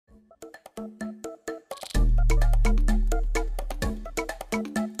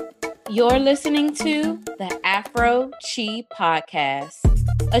You're listening to the Afro Chi Podcast,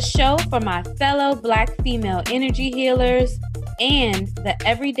 a show for my fellow Black female energy healers and the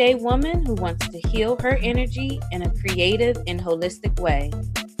everyday woman who wants to heal her energy in a creative and holistic way.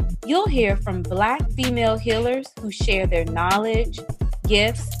 You'll hear from Black female healers who share their knowledge,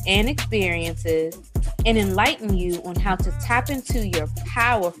 gifts, and experiences and enlighten you on how to tap into your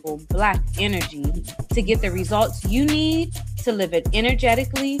powerful Black energy to get the results you need to live an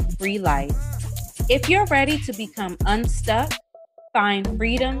energetically free life. If you're ready to become unstuck, find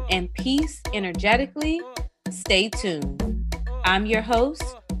freedom and peace energetically, stay tuned. I'm your host,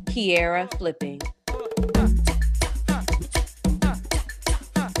 Kiera Flipping.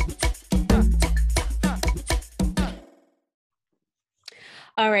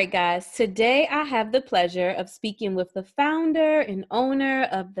 All right, guys, today I have the pleasure of speaking with the founder and owner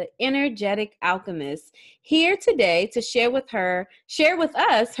of the Energetic Alchemist, here today to share with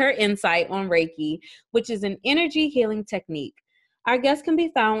us her insight on Reiki, which is an energy healing technique. Our guest can be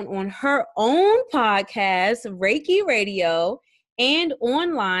found on her own podcast, Reiki Radio, and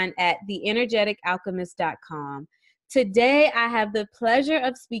online at theenergeticalchemist.com. Today, I have the pleasure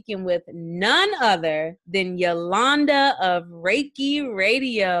of speaking with none other than Yolanda of Reiki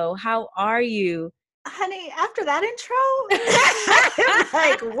Radio. How are you? Honey, after that intro, I'm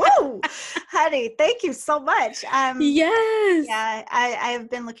like, whoa, honey, thank you so much. Yes. Yeah, I have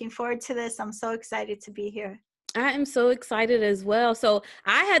been looking forward to this. I'm so excited to be here. I am so excited as well. So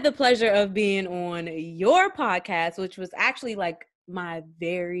I had the pleasure of being on your podcast, which was actually like my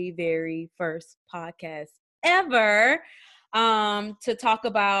very, very first podcast ever, to talk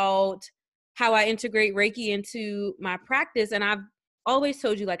about how I integrate Reiki into my practice. And I've always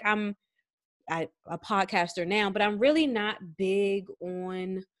told you, like, I'm a podcaster now, but I'm really not big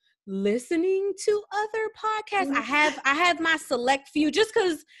on listening to other podcasts. I have my select few just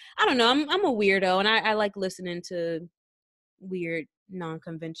because, I don't know, I'm a weirdo and I like listening to weird,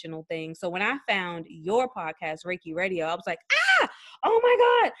 non-conventional things. So when I found your podcast, Reiki Radio, I was like, oh my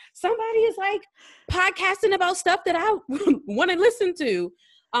God, somebody is like podcasting about stuff that I want to listen to.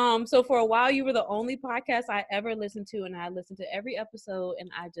 So for a while, you were the only podcast I ever listened to, and I listened to every episode, and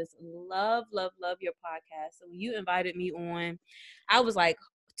I just love your podcast. So when you invited me on, I was like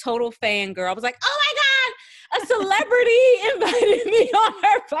total fangirl. I was like, oh my God, a celebrity invited me on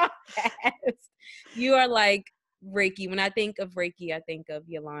her podcast. You are like Reiki. When I think of Reiki, I think of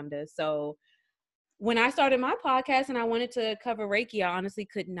Yolanda. So when I started my podcast and I wanted to cover Reiki, I honestly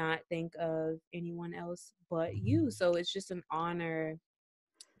could not think of anyone else but you. So it's just an honor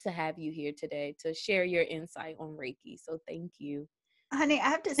to have you here today to share your insight on Reiki. So thank you. Honey, I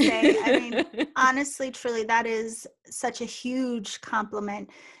have to say, I mean, honestly, truly, that is such a huge compliment.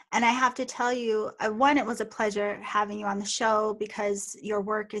 And I have to tell you, one, it was a pleasure having you on the show because your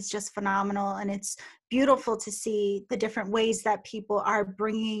work is just phenomenal. And it's beautiful to see the different ways that people are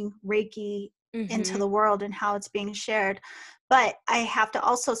bringing Reiki into the world and how it's being shared. But I have to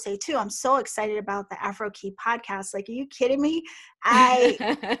also say too, I'm so excited about the Afro Key podcast. Like, are you kidding me? I,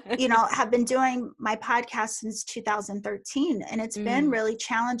 have been doing my podcast since 2013, and it's been really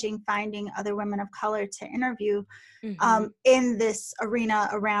challenging finding other women of color to interview in this arena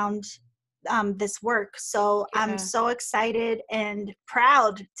around this work. So I'm so excited and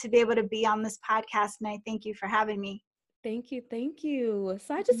proud to be able to be on this podcast. And I thank you for having me. Thank you.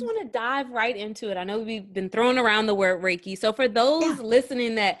 So I just want to dive right into it. I know we've been throwing around the word Reiki. So for those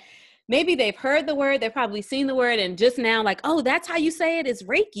listening that maybe they've heard the word, they've probably seen the word, and just now like, oh, that's how you say it. It's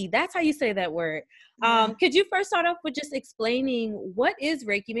Reiki. That's how you say that word. Could you first start off with just explaining what is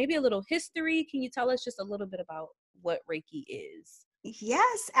Reiki? Maybe a little history. Can you tell us just a little bit about what Reiki is?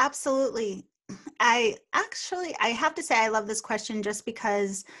 Yes, absolutely. I have to say I love this question just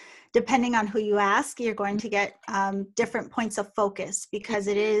because depending on who you ask, you're going to get different points of focus because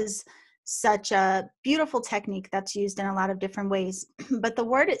it is such a beautiful technique that's used in a lot of different ways. But the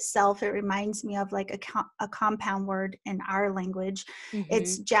word itself, it reminds me of like a compound word in our language.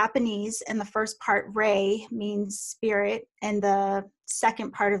 It's Japanese, and the first part, rei, means spirit, and the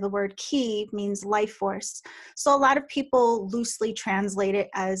second part of the word ki means life force. So a lot of people loosely translate it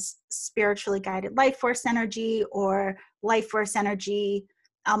as spiritually guided life force energy or life force energy,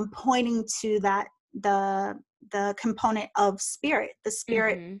 pointing to that the component of spirit, the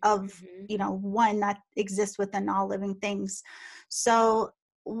spirit of one that exists within all living things. So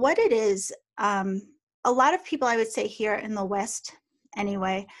what it is, a lot of people, I would say here in the West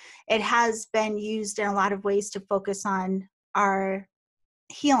anyway, it has been used in a lot of ways to focus on our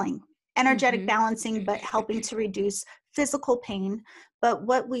healing, energetic balancing, but helping to reduce physical pain. But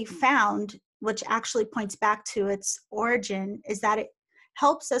what we found, which actually points back to its origin, is that it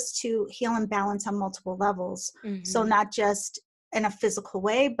helps us to heal and balance on multiple levels. So Mm-hmm. not just in a physical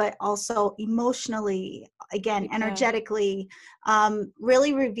way, but also emotionally, again, Yeah. energetically,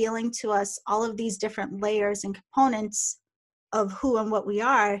 really revealing to us all of these different layers and components of who and what we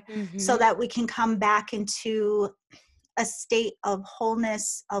are, so Mm-hmm. that we can come back into a state of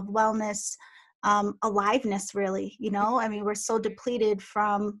wholeness, of wellness, aliveness, really. I mean, we're so depleted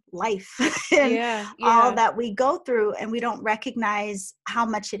from life and Yeah. all Yeah. that we go through, and we don't recognize how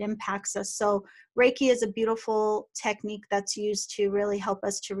much it impacts us. So Reiki is a beautiful technique that's used to really help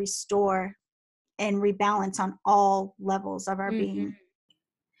us to restore and rebalance on all levels of our Mm-hmm. being.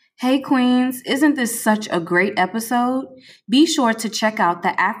 Hey Queens, isn't this such a great episode? Be sure to check out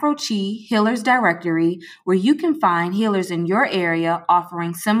the Afro Chi Healers Directory, where you can find healers in your area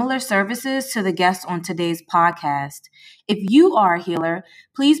offering similar services to the guests on today's podcast. If you are a healer,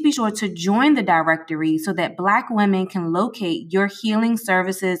 please be sure to join the directory so that Black women can locate your healing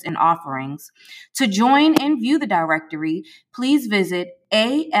services and offerings. To join and view the directory, please visit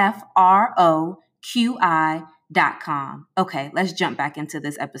afroqi.com. Okay, let's jump back into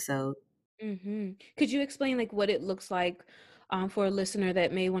this episode. Mm-hmm. Could you explain like what it looks like for a listener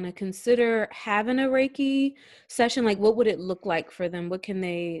that may want to consider having a Reiki session? Like what would it look like for them? What can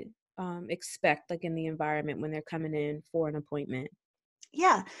they expect like in the environment when they're coming in for an appointment?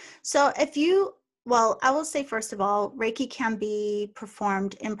 Yeah. So I will say, first of all, Reiki can be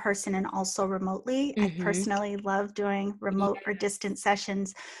performed in person and also remotely. I Mm-hmm. personally love doing remote or distant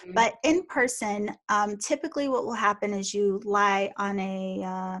sessions, Mm-hmm. but in person, typically what will happen is you lie on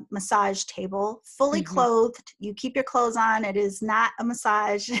a massage table, fully Mm-hmm. clothed. You keep your clothes on. It is not a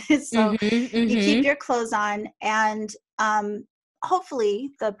massage. So Mm-hmm. you keep Mm-hmm. your clothes on, and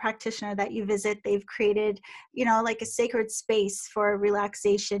hopefully the practitioner that you visit, they've created like a sacred space for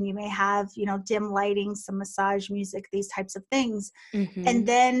relaxation. You may have, dim lighting, some massage music, these types of things. And Mm-hmm.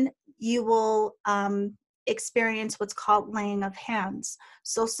 then you will experience what's called laying of hands.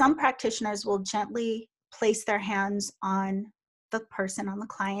 So some practitioners will gently place their hands on the person, on the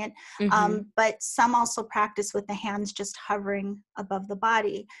client, Mm-hmm. but some also practice with the hands just hovering above the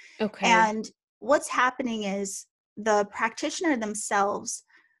body. Okay. And what's happening is the practitioner themselves,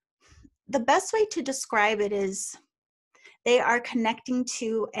 the best way to describe it is they are connecting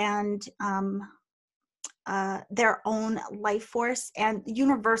to and their own life force and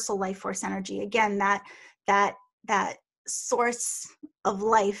universal life force energy. Again, that source of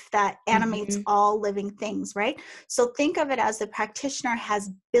life that animates Mm-hmm. all living things, right? So think of it as the practitioner has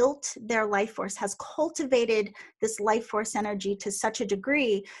built their life force, has cultivated this life force energy to such a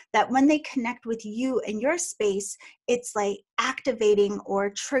degree that when they connect with you in your space, it's like activating or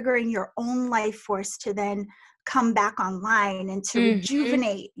triggering your own life force to then come back online and to Mm-hmm.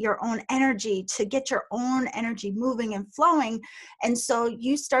 rejuvenate your own energy, to get your own energy moving and flowing. And so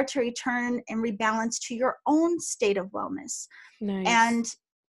you start to return and rebalance to your own state of wellness. Nice. And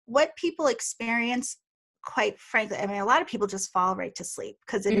what people experience, quite frankly, I mean, a lot of people just fall right to sleep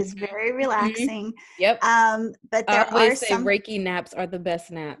because it is very Mm-hmm. relaxing. Yep. But I there are always say some, Reiki naps are the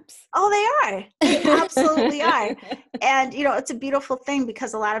best naps. oh, they are. They absolutely are. And, it's a beautiful thing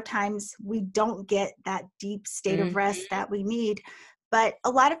because a lot of times we don't get that deep state of rest Mm-hmm. that we need. But a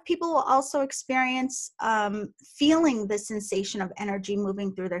lot of people will also experience feeling the sensation of energy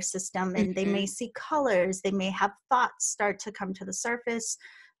moving through their system, and they Mm-hmm. may see colors, they may have thoughts start to come to the surface.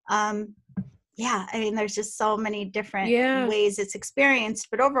 Yeah, I mean, there's just so many different Yeah. ways it's experienced,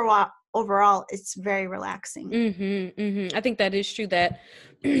 but overall, it's very relaxing. Mm-hmm. Mm-hmm. I think that is true that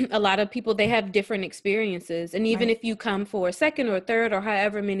a lot of people, they have different experiences. And even Right. if you come for a second or third or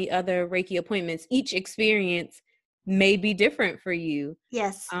however many other Reiki appointments, each experience may be different for you.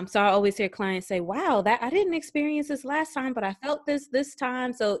 Yes. So I always hear clients say, wow, that I didn't experience this last time, but I felt this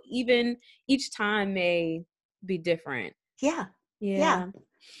time. So even each time may be different. Yeah. Yeah. Yeah.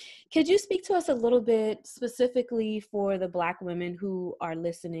 Could you speak to us a little bit specifically for the Black women who are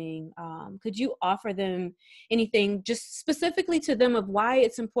listening? Could you offer them anything just specifically to them of why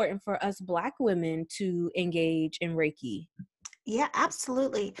it's important for us Black women to engage in Reiki? Yeah,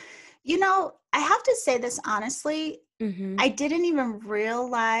 absolutely. I have to say this honestly, Mm-hmm. I didn't even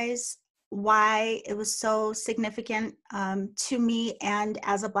realize why it was so significant to me and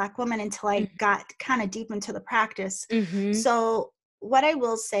as a Black woman until I got kind of deep into the practice. Mm-hmm. So, what I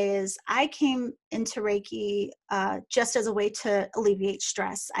will say is, I came into Reiki just as a way to alleviate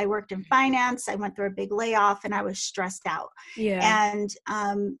stress. I worked in finance, I went through a big layoff, and I was stressed out. Yeah. And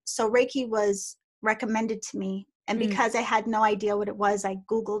so, Reiki was recommended to me. And because I had no idea what it was, I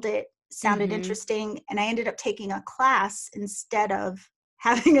Googled it, sounded Mm-hmm. interesting, and I ended up taking a class instead of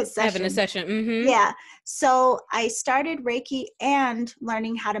having a session. Having a session. Mm-hmm. Yeah. So I started Reiki and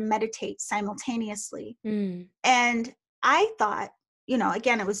learning how to meditate simultaneously. Mm. And I thought,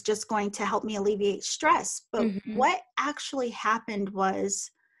 again, it was just going to help me alleviate stress. But Mm-hmm. what actually happened was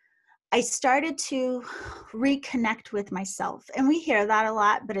I started to reconnect with myself. And we hear that a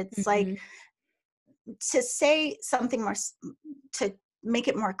lot, but it's like, to say something more, to make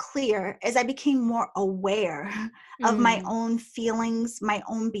it more clear, as I became more aware of my own feelings, my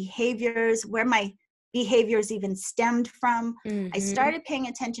own behaviors, where my behaviors even stemmed from. I started paying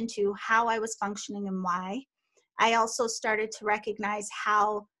attention to how I was functioning and why. I also started to recognize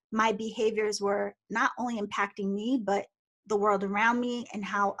how my behaviors were not only impacting me, but the world around me and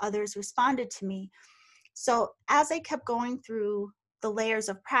how others responded to me. So as I kept going through the layers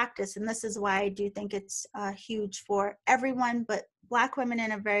of practice, and this is why I do think it's huge for everyone, but Black women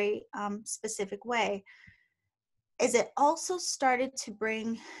in a very specific way, is it also started to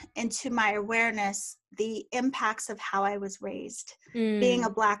bring into my awareness the impacts of how I was raised, being a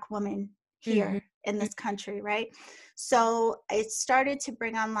Black woman here in this country, right? So it started to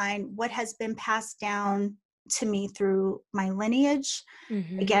bring online what has been passed down to me through my lineage.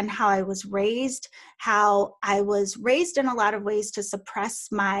 Again, how I was raised in a lot of ways to suppress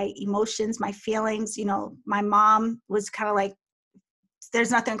my emotions, my feelings. My mom was kind of like,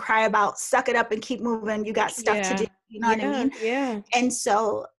 there's nothing to cry about, suck it up and keep moving. You got stuff to do. You know what I mean? Yeah. And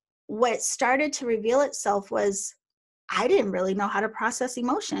so what started to reveal itself was I didn't really know how to process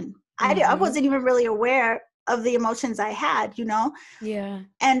emotion. I wasn't even really aware of the emotions I had, Yeah.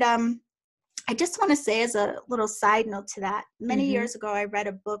 And I just want to say, as a little side note to that, many years ago, I read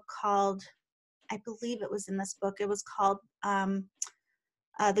a book called, I believe it was in this book, it was called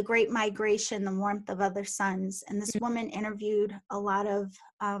The Great Migration, The Warmth of Other Suns. And this woman interviewed a lot of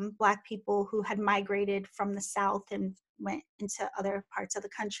Black people who had migrated from the South and went into other parts of the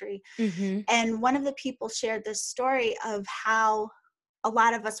country. And one of the people shared this story of how a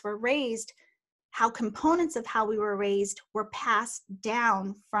lot of us were raised, how components of how we were raised were passed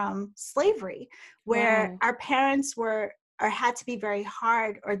down from slavery, where our parents were or had to be very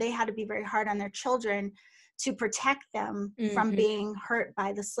hard, or they had to be very hard on their children to protect them from being hurt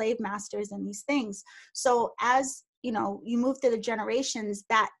by the slave masters and these things. So as you move through the generations,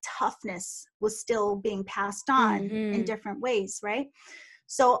 that toughness was still being passed on in different ways, right?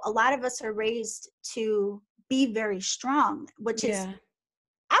 So a lot of us are raised to be very strong, which is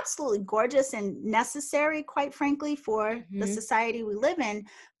absolutely gorgeous and necessary, quite frankly, for the society we live in.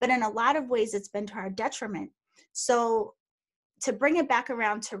 But in a lot of ways, it's been to our detriment. So to bring it back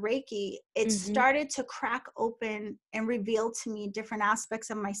around to Reiki, it started to crack open and reveal to me different aspects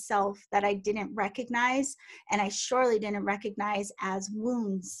of myself that I didn't recognize, and I surely didn't recognize as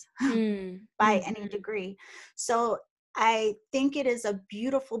wounds by any degree. So I think it is a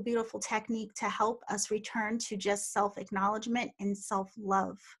beautiful, beautiful technique to help us return to just self-acknowledgement and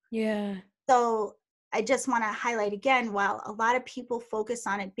self-love. Yeah. So I just want to highlight again, while a lot of people focus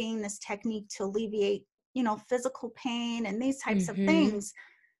on it being this technique to alleviate, physical pain and these types of things,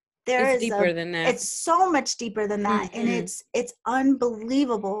 It's deeper than that. it's so much deeper than that. And it's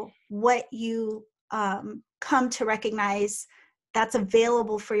unbelievable what you come to recognize that's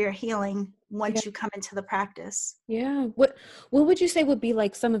available for your healing once you come into the practice. Yeah. What would you say would be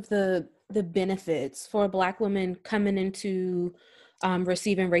like some of the benefits for a Black woman coming into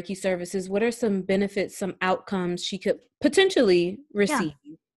receiving Reiki services? What are some benefits, some outcomes she could potentially receive?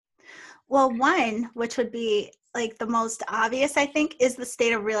 Yeah. Well, one, which would be like the most obvious, I think, is the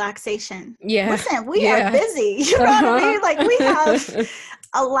state of relaxation. Yeah. Listen, we are busy. You know what I mean? Like, we have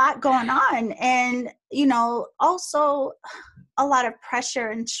a lot going on. And, also a lot of pressure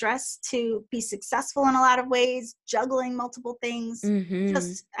and stress to be successful in a lot of ways, juggling multiple things.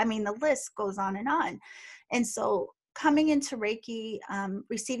 Just, the list goes on and on. And so coming into Reiki,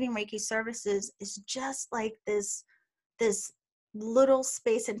 receiving Reiki services is just like this little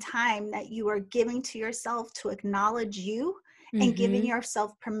space and time that you are giving to yourself to acknowledge you and giving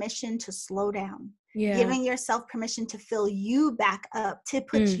yourself permission to slow down. Giving yourself permission to fill you back up, to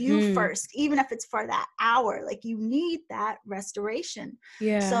put you first, even if it's for that hour. Like, you need that restoration.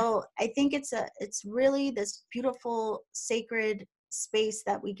 So I think it's really this beautiful, sacred space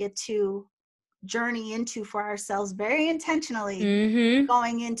that we get to journey into for ourselves very intentionally,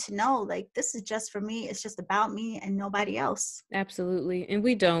 going in to know, like, this is just for me. It's just about me and nobody else. Absolutely. And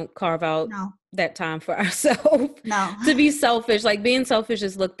we don't carve out No. that time for ourselves to be selfish. Like, being selfish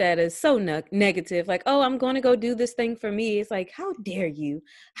is looked at as so negative. Like, oh, I'm going to go do this thing for me. It's like, how dare you?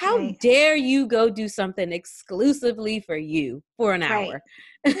 How dare you go do something exclusively for you for an hour?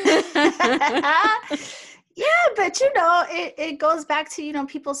 Yeah, but it goes back to,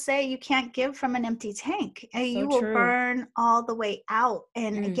 people say you can't give from an empty tank, and So you will true. burn all the way out.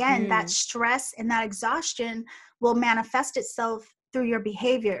 And again, that stress and that exhaustion will manifest itself through your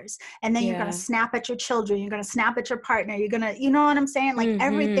behaviors. And then you're going to Yeah. snap at your children. You're going to snap at your partner. You're going to, you know what I'm saying? Like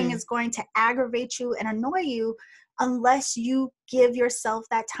everything is going to aggravate you and annoy you unless you give yourself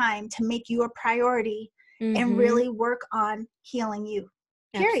that time to make you a priority and really work on healing you.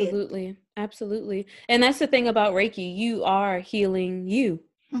 Period. Absolutely. Absolutely. And that's the thing about Reiki. You are healing you.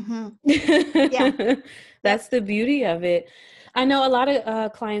 Mm-hmm. Yeah. That's the beauty of it. I know a lot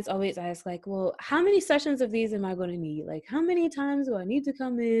of clients always ask, like, well, how many sessions of these am I going to need? Like, how many times do I need to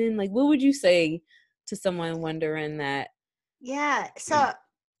come in? Like, what would you say to someone wondering that? Yeah. So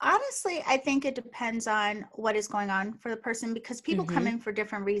honestly, I think it depends on what is going on for the person, because people come in for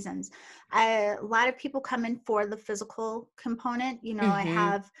different reasons. A lot of people come in for the physical component. I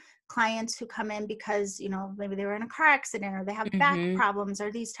have clients who come in because, maybe they were in a car accident or they have back problems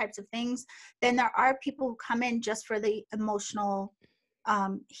or these types of things. Then there are people who come in just for the emotional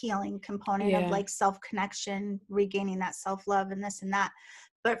healing component of like self-connection, regaining that self-love and this and that.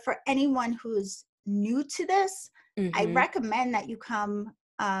 But for anyone who's new to this, I recommend that you come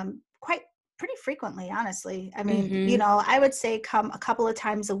pretty frequently, honestly. I mean, I would say come a couple of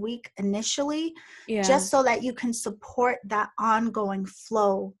times a week initially, just so that you can support that ongoing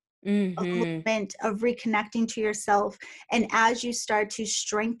flow of movement, of reconnecting to yourself. And as you start to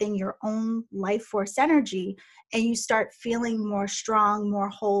strengthen your own life force energy and you start feeling more strong, more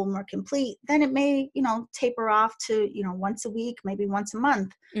whole, more complete, then it may, taper off to, once a week, maybe once a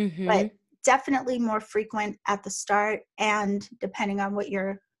month. But definitely more frequent at the start. And depending on what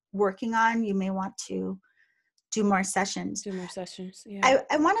you're working on, you may want to do more sessions. Yeah.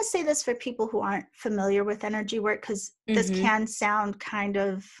 I want to say this for people who aren't familiar with energy work, because this can sound kind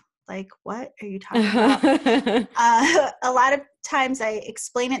of like, what are you talking about? A lot of times I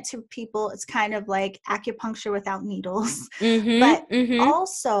explain it to people. It's kind of like acupuncture without needles. But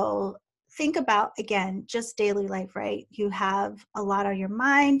also think about, again, just daily life, right? You have a lot on your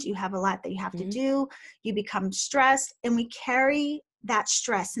mind. You have a lot that you have to do. You become stressed, and we carry that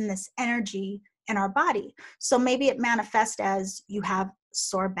stress and this energy in our body. So maybe it manifests as you have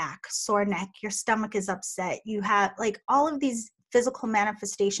sore back, sore neck, your stomach is upset. You have like all of these physical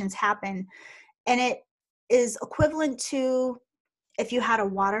manifestations happen. And it is equivalent to if you had a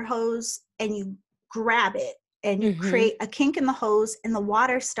water hose and you grab it and you create a kink in the hose and the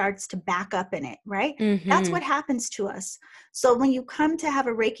water starts to back up in it, right? That's what happens to us. So when you come to have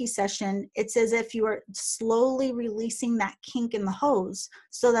a Reiki session, it's as if you are slowly releasing that kink in the hose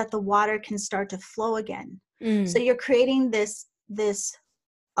so that the water can start to flow again. So you're creating this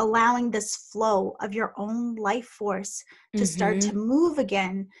allowing this flow of your own life force to start to move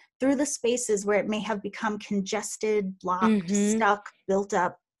again through the spaces where it may have become congested, blocked, stuck, built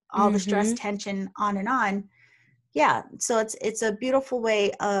up, all the stress, tension, on and on. Yeah, so it's a beautiful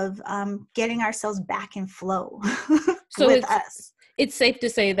way of getting ourselves back in flow So with us. It's safe to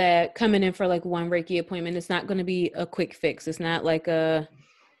say that coming in for like one Reiki appointment, it's not going to be a quick fix. It's not like I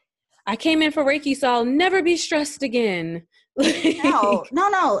came in for Reiki, so I'll never be stressed again.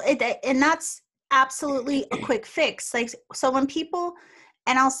 No. And that's absolutely a quick fix. Like, so when people,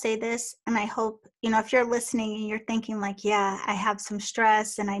 and I'll say this, and I hope, if you're listening and you're thinking like, yeah, I have some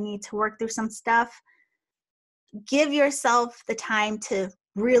stress and I need to work through some stuff, give yourself the time to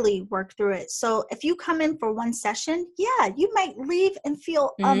really work through it. So if you come in for one session, yeah, you might leave and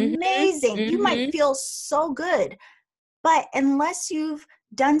feel amazing. You might feel so good. But unless you've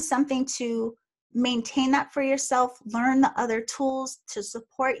done something to maintain that for yourself, learn the other tools to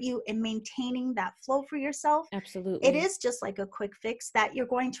support you in maintaining that flow for yourself, Absolutely. it is just like a quick fix that you're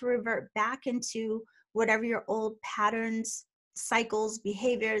going to revert back into whatever your old patterns, cycles,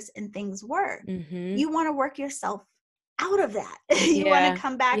 behaviors, and things were. You want to work yourself out of that. You want to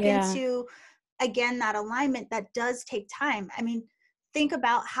come back into, again, that alignment that does take time. I mean, think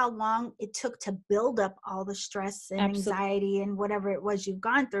about how long it took to build up all the stress and anxiety and whatever it was you've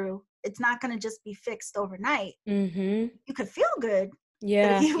gone through. It's not going to just be fixed overnight. You could feel good. But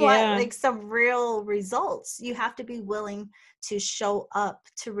if you want like some real results, you have to be willing to show up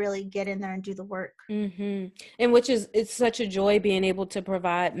to really get in there and do the work. And it's such a joy being able to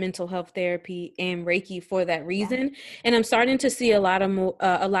provide mental health therapy and Reiki for that reason. And I'm starting to see a lot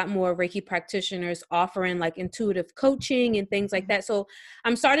more Reiki practitioners offering like intuitive coaching and things like that. So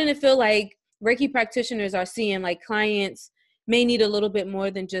I'm starting to feel like Reiki practitioners are seeing like clients may need a little bit more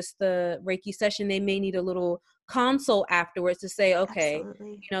than just the Reiki session. They may need a little consult afterwards to say, okay,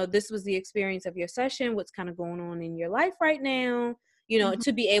 Absolutely. this was the experience of your session. What's kind of going on in your life right now?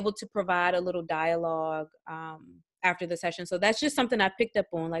 to be able to provide a little dialogue after the session. So that's just something I picked up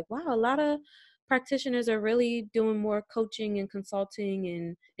on, like, wow, a lot of practitioners are really doing more coaching and consulting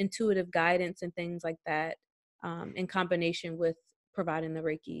and intuitive guidance and things like that, in combination with providing the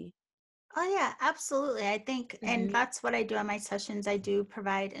Reiki. Oh yeah, absolutely. I think, and Mm-hmm. that's what I do on my sessions. I do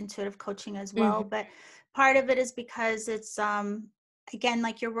provide intuitive coaching as well, Mm-hmm. but part of it is because it's again,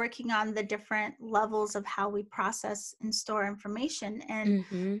 like you're working on the different levels of how we process and store information. And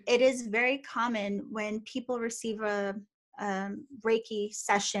Mm-hmm. it is very common when people receive a Reiki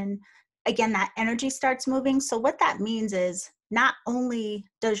session, again, that energy starts moving. So what that means is not only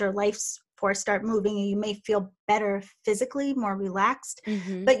does your life force start moving and you may feel better physically, more relaxed,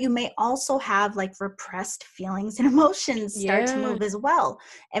 Mm-hmm. but you may also have like repressed feelings and emotions start to Yeah. move as well.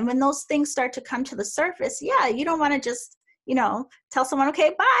 And when those things start to come to the surface, yeah, you don't want to just, tell someone,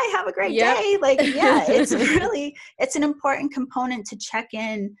 okay, bye, have a great Yep. day. Like, yeah, it's an important component to check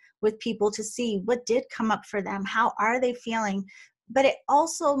in with people to see what did come up for them. How are they feeling? But it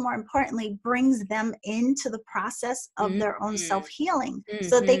also, more importantly, brings them into the process of their own Mm-hmm. self-healing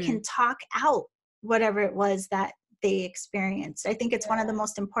so that they Mm-hmm. can talk out whatever it was that they experienced. I think it's one of the Yeah.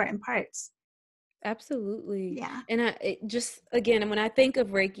 most important parts. Absolutely. Yeah. And just again, when I think of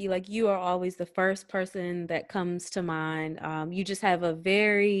Reiki, like, you are always the first person that comes to mind. You just have a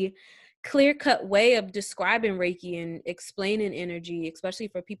very clear-cut way of describing Reiki and explaining energy, especially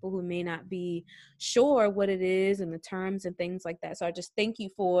for people who may not be sure what it is and the terms and things like that. So I just thank you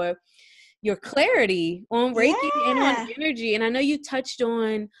for your clarity on Reiki and on Yeah. energy. And I know you touched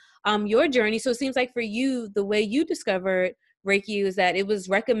on your journey. So it seems like for you, the way you discovered Reiki is that it was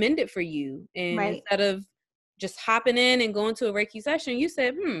recommended for you. And Right. instead of just hopping in and going to a Reiki session, you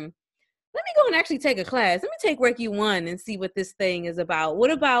said, let me go and actually take a class. Let me take Reiki 1 and see what this thing is about.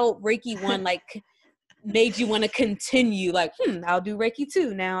 What about Reiki 1 like made you want to continue? Like, I'll do Reiki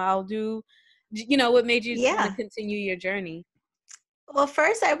 2. Now I'll do, what made you want to Yeah. continue your journey? Well,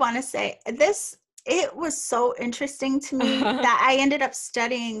 first I want to say this, it was so interesting to me that I ended up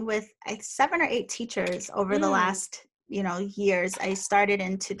studying with 7 or 8 teachers over the Mm, last, years. I started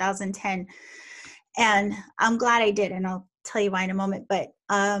in 2010 and I'm glad I did. And I'll tell you why in a moment. But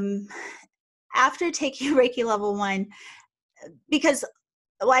after taking Reiki level 1, because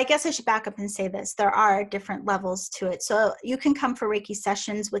well, I guess I should back up and say this. There are different levels to it. So you can come for Reiki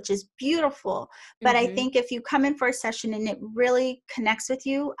sessions, which is beautiful. But I mm-hmm. think if you come in for a session and it really connects with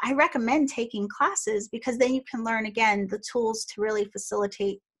you, I recommend taking classes because then you can learn, again, the tools to really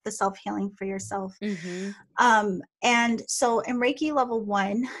facilitate the self-healing for yourself. Mm-hmm. And so in Reiki level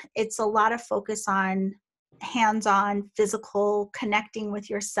 1, it's a lot of focus on hands-on, physical, connecting with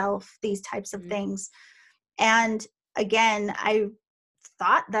yourself, these types of Mm-hmm. things. And again, I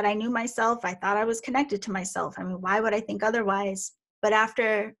thought that I knew myself. I thought I was connected to myself. I mean, why would I think otherwise? But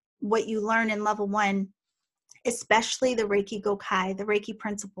after what you learn in level 1, especially the Reiki Gokai, the Reiki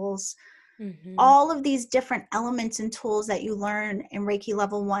principles, Mm-hmm. all of these different elements and tools that you learn in Reiki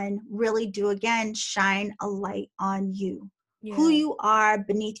level 1 really do, again, shine a light on you. Who Yeah. you are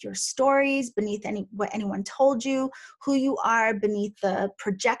beneath your stories, beneath what anyone told you, who you are beneath the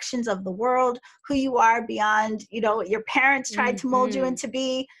projections of the world, who you are beyond, what your parents tried to mold you Mm-hmm. into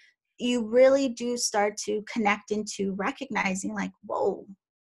be. You really do start to connect into recognizing, like, whoa,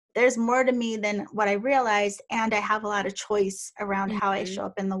 there's more to me than what I realized, and I have a lot of choice around how I Mm-hmm. show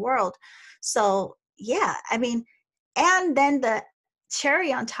up in the world. So yeah, I mean, and then the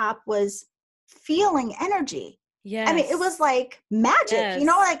cherry on top was feeling energy. I mean, it was Yes. like magic, Yes.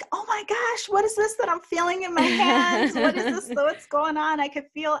 like, oh my gosh, what is this that I'm feeling in my hands? What is this? What's going on? I could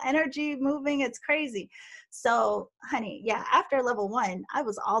feel energy moving. It's crazy. So, honey, yeah, after level 1, I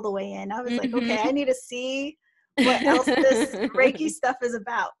was all the way in. I was like, okay, I Mm-hmm. need to see what else this Reiki stuff is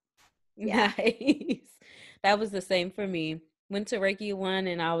about. Yeah. Nice. That was the same for me. Went to Reiki 1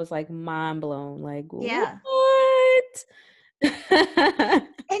 and I was like mind blown. Like, Yeah. what?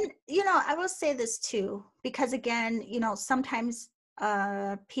 And, I will say this too, because again, sometimes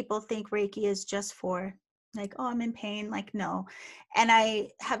people think Reiki is just for like, oh, I'm in pain. Like, no. And I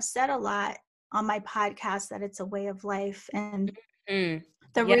have said a lot on my podcast that it's a way of life. And Mm.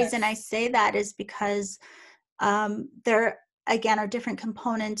 the reason I Yes. say that is because there, again, are different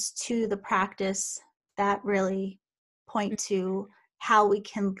components to the practice that really point to how we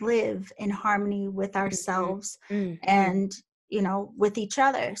can live in harmony with Mm-hmm. ourselves Mm-hmm. and, with each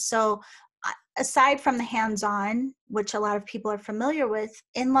other. So aside from the hands-on, which a lot of people are familiar with,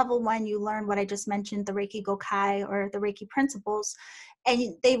 in level 1, you learn what I just mentioned, the Reiki Gokai or the Reiki principles.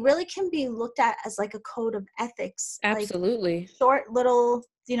 And they really can be looked at as like a code of ethics, like Absolutely. short little,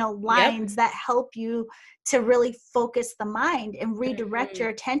 Yep. lines that help you to really focus the mind and redirect Mhm. your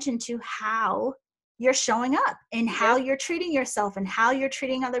attention to how you're showing up and how Yep. you're treating yourself and how you're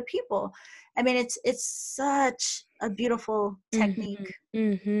treating other people. I mean, it's such a beautiful technique.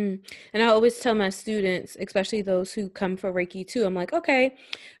 And I always tell my students, especially those who come for Reiki 2, I'm like, okay,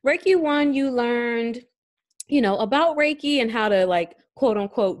 Reiki 1, you learned, about Reiki and how to, like, quote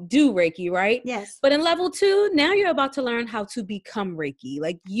unquote, do Reiki, right? Yes. But in level 2, now you're about to learn how to become Reiki.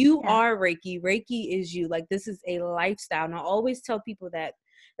 Like, you Yeah. are Reiki. Reiki is you. Like, this is a lifestyle. And I always tell people that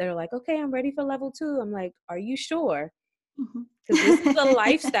they're like, okay, I'm ready for level 2. I'm like, are you sure? Mhm. Because this is a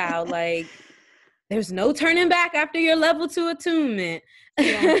lifestyle. Like, there's no turning back after your level 2 attunement.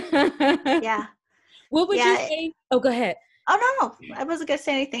 Yeah. Yeah. What would you Yeah. say? Oh, go ahead. Oh, no. I wasn't going to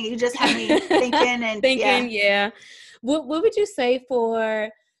say anything. You just had me thinking and yeah. Thinking, yeah. What would you say for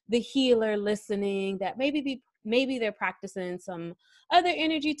the healer listening that maybe they're practicing some other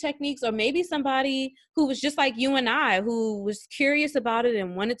energy techniques, or maybe somebody who was just like you and I, who was curious about it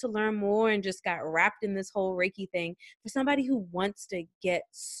and wanted to learn more and just got wrapped in this whole Reiki thing? For somebody who wants to get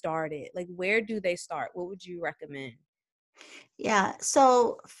started, like, where do they start? What would you recommend? Yeah.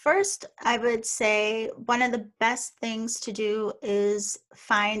 So first, I would say one of the best things to do is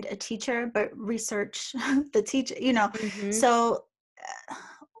find a teacher, but research the teacher, Mm-hmm. So uh,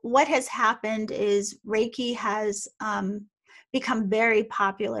 what has happened is Reiki has become very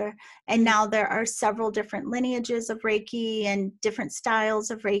popular. And now there are several different lineages of Reiki and different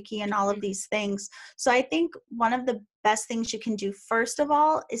styles of Reiki and all of these things. So I think one of the best things you can do first of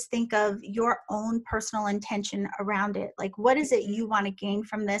all is think of your own personal intention around it. Like, what is it you want to gain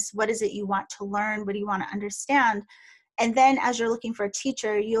from this? What is it you want to learn? What do you want to understand? And then as you're looking for a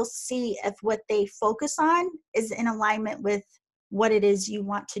teacher, you'll see if what they focus on is in alignment with what it is you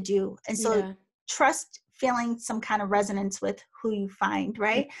want to do. And so Yeah. trust feeling some kind of resonance with who you find,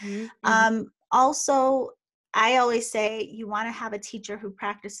 right? Mm-hmm. Mm-hmm. Also, I always say you want to have a teacher who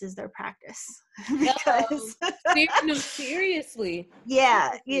practices their practice Oh, because no, seriously.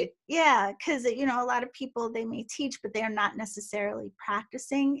 yeah, Seriously. yeah, because a lot of people, they may teach, but they are not necessarily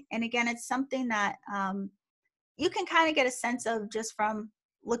practicing. And again, it's something that you can kind of get a sense of just from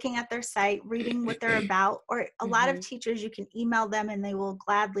looking at their site, reading what they're about, or a lot of Mm-hmm. teachers, you can email them and they will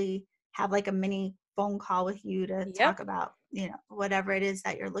gladly have like a mini phone call with you to talk Yep. about, whatever it is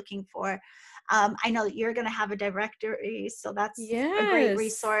that you're looking for. I know that you're going to have a directory, so that's a great Yes.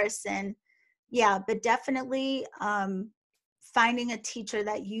 resource. And yeah, but definitely finding a teacher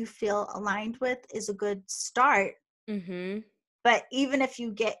that you feel aligned with is a good start. Mm-hmm. But even if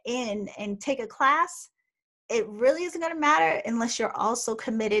you get in and take a class, it really isn't going to matter unless you're also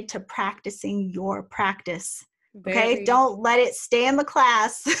committed to practicing your practice. Okay. Very. Don't let it stay in the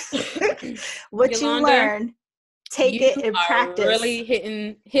class. What you Yolanda, learn, take you it and are practice. really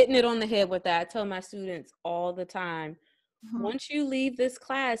hitting it on the head with that. I tell my students all the time. Mhm. Once you leave this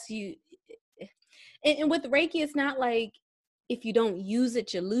class, and with Reiki, it's not like if you don't use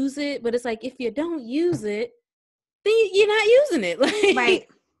it, you lose it. But it's like if you don't use it, then you're not using it. Like, Right.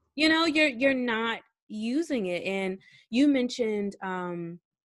 you're not using it. And you mentioned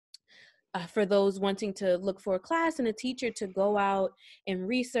for those wanting to look for a class and a teacher, to go out and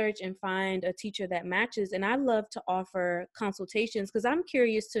research and find a teacher that matches. And I love to offer consultations because I'm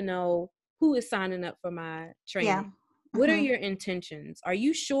curious to know who is signing up for my Yeah. training. What are Hmm. your intentions? Are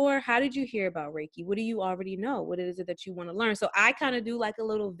you sure? How did you hear about Reiki? What do you already know? What is it that you want to learn? So I kind of do like a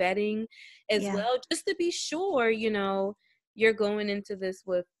little vetting as Yeah. well, just to be sure, you're going into this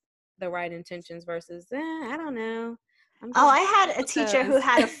with the right intentions versus, I don't know. I'm Oh, just I had a teacher who because.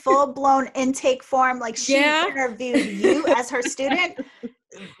 had a full-blown intake form. Like, she Yeah. interviewed you as her student.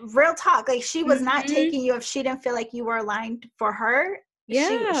 Real talk. Like, she was not Mhm. taking you if she didn't feel like you were aligned for her. She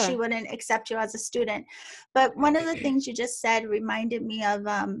Yeah. wouldn't accept you as a student. But one of the things you just said reminded me of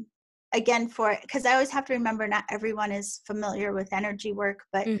again, because I always have to remember not everyone is familiar with energy work,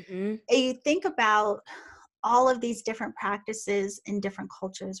 but Mhm. you think about all of these different practices in different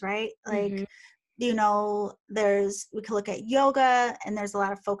cultures, right? Like, Mhm. we could look at yoga, and there's a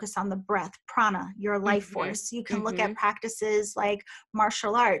lot of focus on the breath, prana, your life Mhm. force. You can look at Mhm. practices like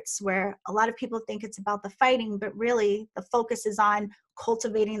martial arts, where a lot of people think it's about the fighting, but really the focus is on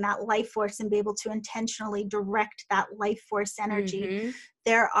cultivating that life force and be able to intentionally direct that life force energy. Mhm.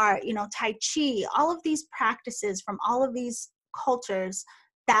 There are, Tai Chi, all of these practices from all of these cultures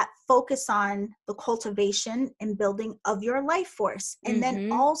that focus on the cultivation and building of your life force. And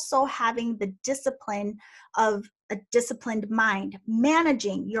then also having the discipline of a disciplined mind,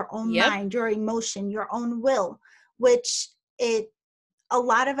 managing your own mind, your emotion, your own will, which a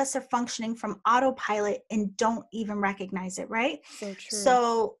lot of us are functioning from autopilot and don't even recognize it, right? So true.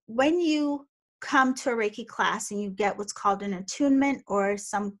 So when you come to a Reiki class and you get what's called an attunement, or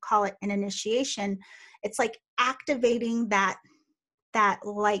some call it an initiation, it's like activating that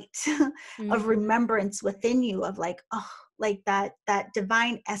light of remembrance within you, of like, oh, like that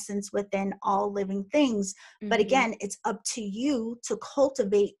divine essence within all living things. But again, it's up to you to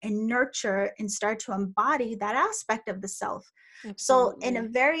cultivate and nurture and start to embody that aspect of the self. Absolutely. So in a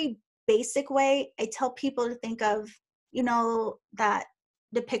very basic way, I tell people to think of, that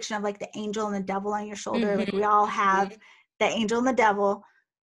depiction of like the angel and the devil on your shoulder. Like we all have the angel and the devil.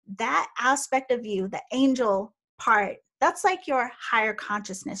 That aspect of you, the angel part, that's like your higher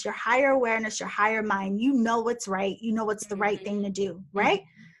consciousness, your higher awareness, your higher mind. You know what's right. You know what's the right thing to do, right?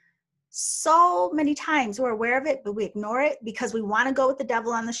 So many times we're aware of it, but we ignore it because we want to go with the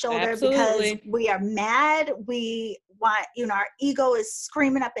devil on the shoulder. Because we are mad. We want, our ego is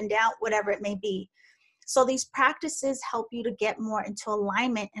screaming up and down, whatever it may be. So these practices help you to get more into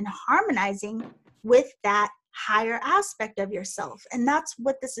alignment and harmonizing with that higher aspect of yourself. And that's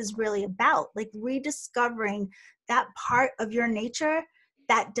what this is really about, like rediscovering that part of your nature,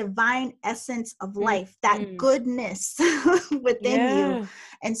 that divine essence of life, that goodness within you,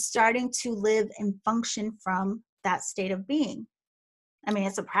 and starting to live and function from that state of being. I mean,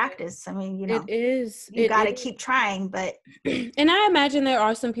 it's a practice. I mean, it is. You got to keep trying, but. And I imagine there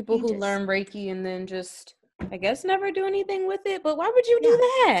are some people who learn Reiki and then just, I guess, never do anything with it. But why would you do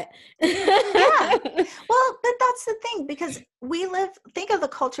that? Well, but that's the thing, because think of the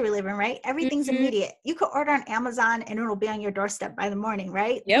culture we live in, right? Everything's immediate. You could order on Amazon and it'll be on your doorstep by the morning,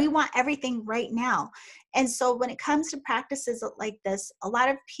 right? We want everything right now. And so when it comes to practices like this, a lot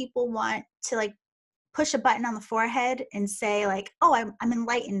of people want to like push a button on the forehead and say like, oh, I'm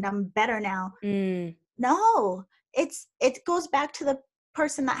enlightened, I'm better now. No, it goes back to the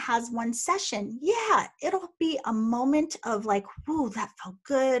person that has one session. Yeah, it'll be a moment of like, whoa, that felt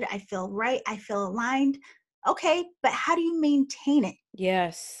good. I feel right. I feel aligned. Okay, but how do you maintain it?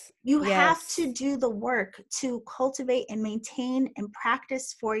 You have to do the work to cultivate and maintain and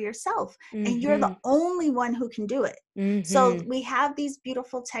practice for yourself. And you're the only one who can do it. So we have these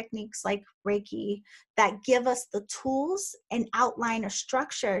beautiful techniques like Reiki that give us the tools and outline a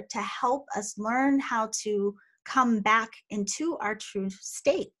structure to help us learn how to come back into our true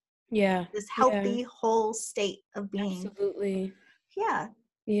state. This healthy, whole state of being. Absolutely. Yeah.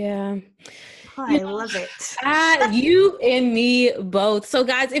 Oh, I love it. You and me both. So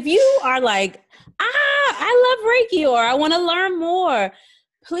guys, if you are like, I love Reiki, or I want to learn more,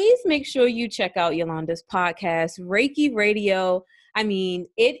 please make sure you check out Yolanda's podcast, Reiki Radio. I mean,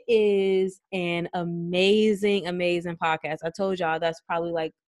 it is an amazing, amazing podcast. I told y'all that's probably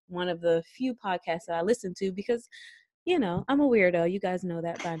like one of the few podcasts that I listen to because, I'm a weirdo. You guys know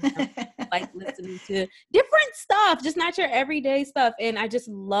that by now. Like listening to different stuff, just not your everyday stuff. And I just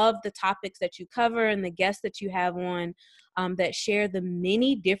love the topics that you cover and the guests that you have on that share the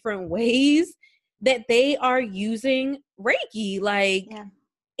many different ways that they are using Reiki. Like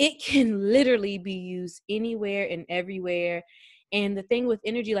it can literally be used anywhere and everywhere. And the thing with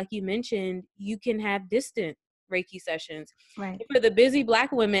energy, like you mentioned, you can have distant Reiki sessions. Right. For the busy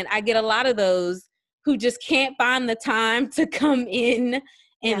Black women, I get a lot of those who just can't find the time to come in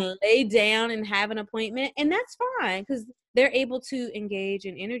and lay down and have an appointment. And that's fine because they're able to engage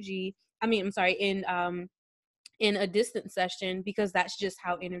in energy. In a distant session, because that's just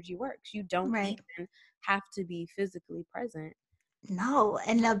how energy works. You don't even have to be physically present. No.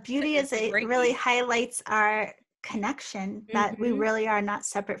 And the beauty is it really highlights our connection, that we really are not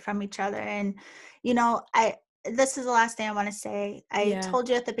separate from each other. And, this is the last thing I want to say. I told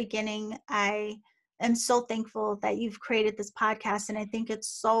you at the beginning, I am so thankful that you've created this podcast. And I think it's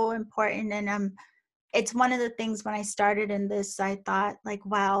so important. And it's one of the things when I started in this, I thought like,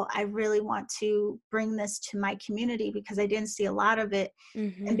 wow, I really want to bring this to my community because I didn't see a lot of it.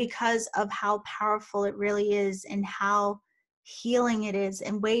 And because of how powerful it really is and how healing it is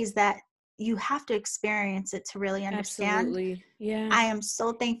in ways that you have to experience it to really understand. Absolutely. Yeah. I am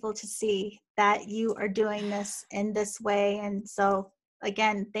so thankful to see that you are doing this in this way. And so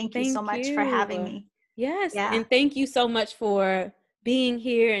again, thank you so much for having me. Yes. Yeah. And thank you so much for being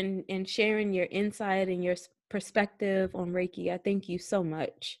here and sharing your insight and your perspective on Reiki. I thank you so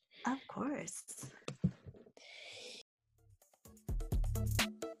much. Of course.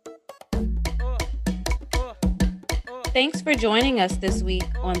 Thanks for joining us this week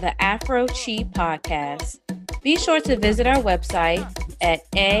on the Afro Chi podcast. Be sure to visit our website at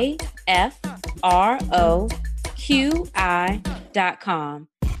afroqi.com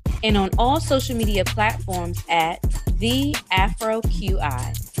and on all social media platforms at The Afro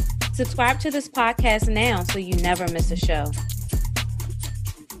QI. Subscribe to this podcast now so you never miss a show.